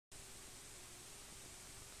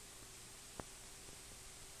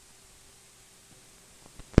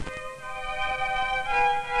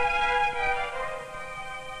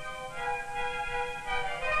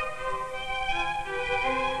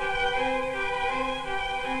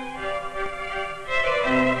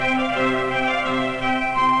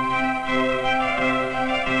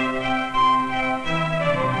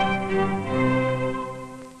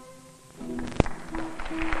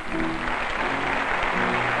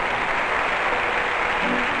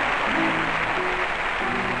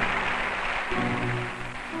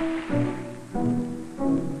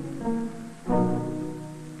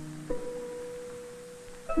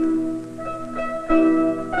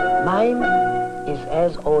is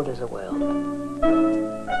as old as the world.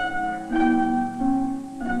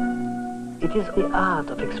 It is the art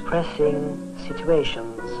of expressing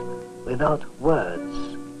situations without words.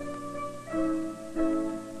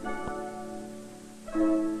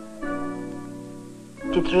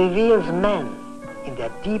 It reveals men in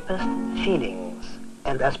their deepest feelings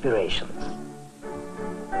and aspirations.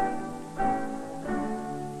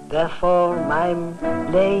 Therefore, mime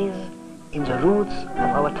lays in the roots of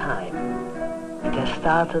our time. It has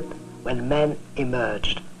started when men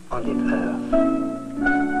emerged on the earth.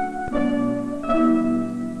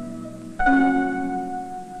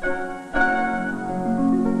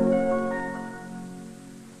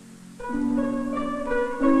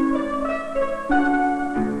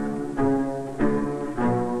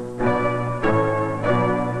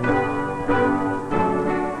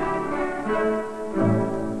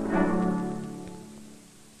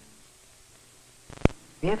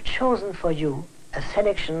 We have chosen for you a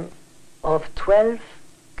selection of 12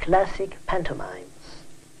 classic pantomimes,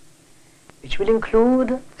 which will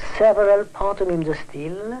include several pantomime de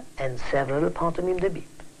style and several pantomime de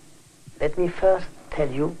bip. Let me first tell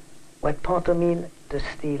you what pantomime de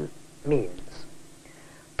style means.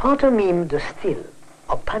 Pantomime de style,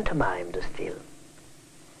 or pantomime de style,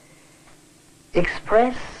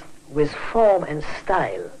 express with form and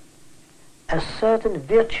style a certain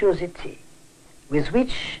virtuosity with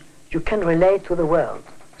which you can relate to the world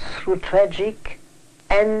through tragic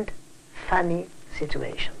and funny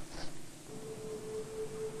situations.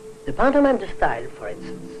 The pantomime de style, for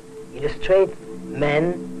instance, illustrates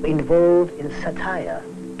men involved in satire,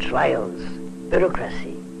 trials,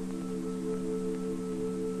 bureaucracy,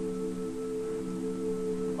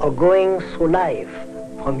 or going through life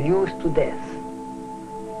from youth to death.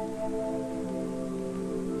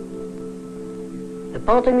 The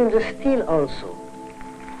pantomime de style also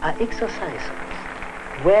are exercises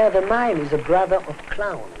where the mime is a brother of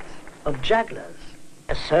clowns, of jugglers,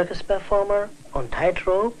 a circus performer on tight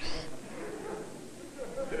ropes,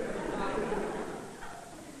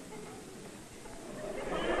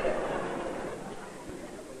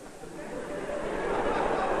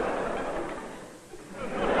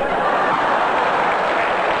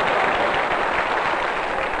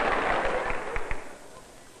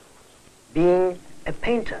 being a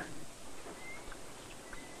painter,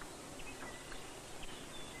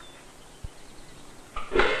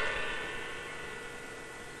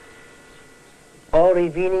 or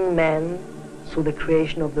revealing man through the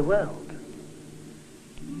creation of the world.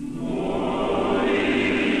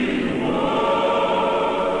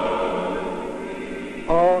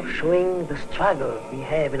 Or showing the struggle we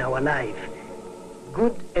have in our life,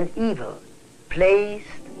 good and evil, placed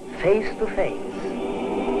face to face.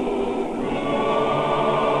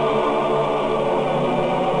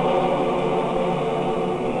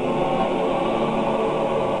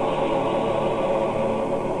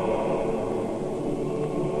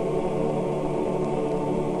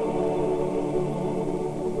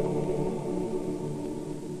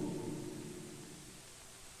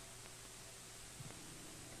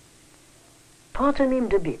 Pantomime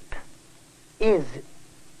de bip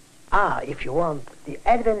are, if you want, the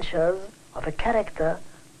adventures of a character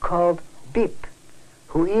called Bip,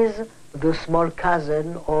 who is the small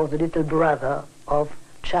cousin or the little brother of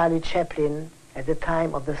Charlie Chaplin at the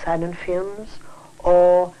time of the silent films,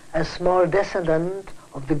 or a small descendant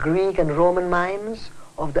of the Greek and Roman mimes,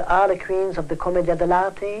 of the Harlequins of the Commedia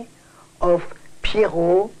dell'arte, of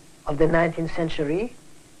Pierrot of the 19th century,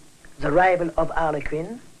 the rival of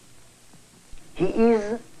Harlequin. He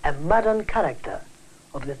is a modern character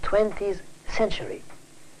of the 20th century,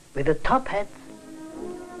 with a top hat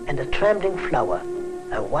and a trembling flower,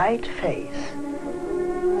 a white face.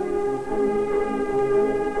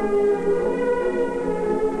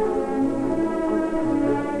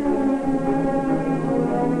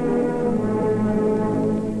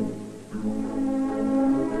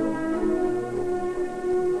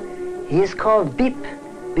 He is called Bip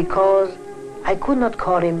because I could not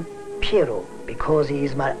call him Pierrot, because he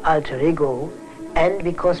is my alter ego, and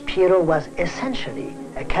because Pierrot was essentially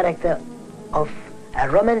a character of a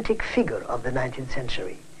romantic figure of the 19th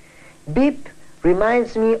century. Bip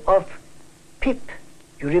reminds me of Pip.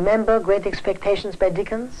 You remember Great Expectations by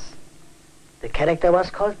Dickens? The character was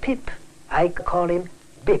called Pip. I call him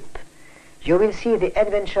Bip. You will see the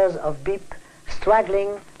adventures of Bip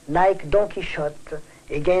struggling like Don Quixote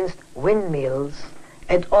against windmills,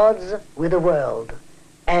 at odds with the world,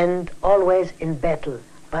 and always in battle,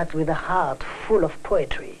 but with a heart full of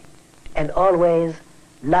poetry, and always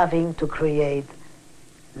loving to create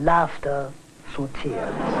laughter through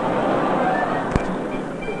tears.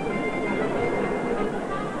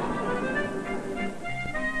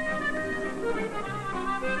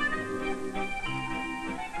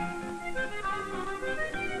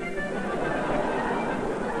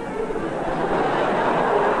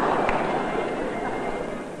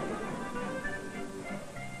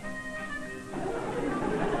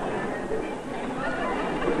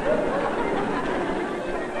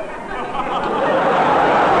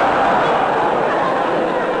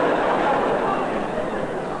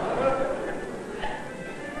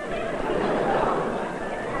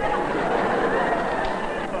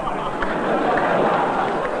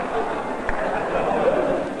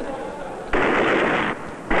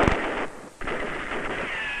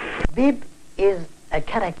 a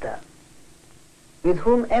character with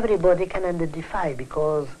whom everybody can identify,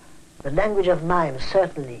 because the language of mime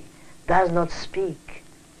certainly does not speak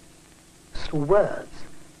through words,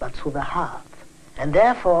 but through the heart. And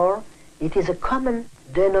therefore, it is a common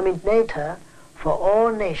denominator for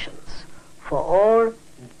all nations, for all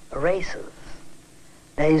races.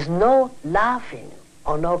 There is no laughing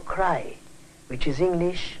or no cry, which is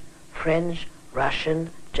English, French, Russian,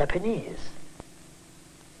 Japanese.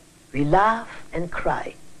 We laugh and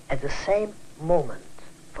cry at the same moment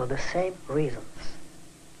for the same reasons,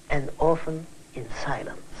 and often in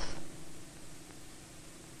silence.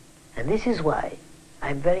 And this is why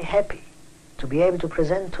I'm very happy to be able to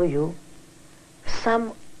present to you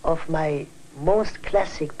some of my most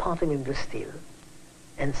classic pantomime de style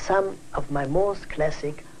and some of my most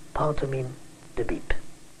classic pantomime de bip.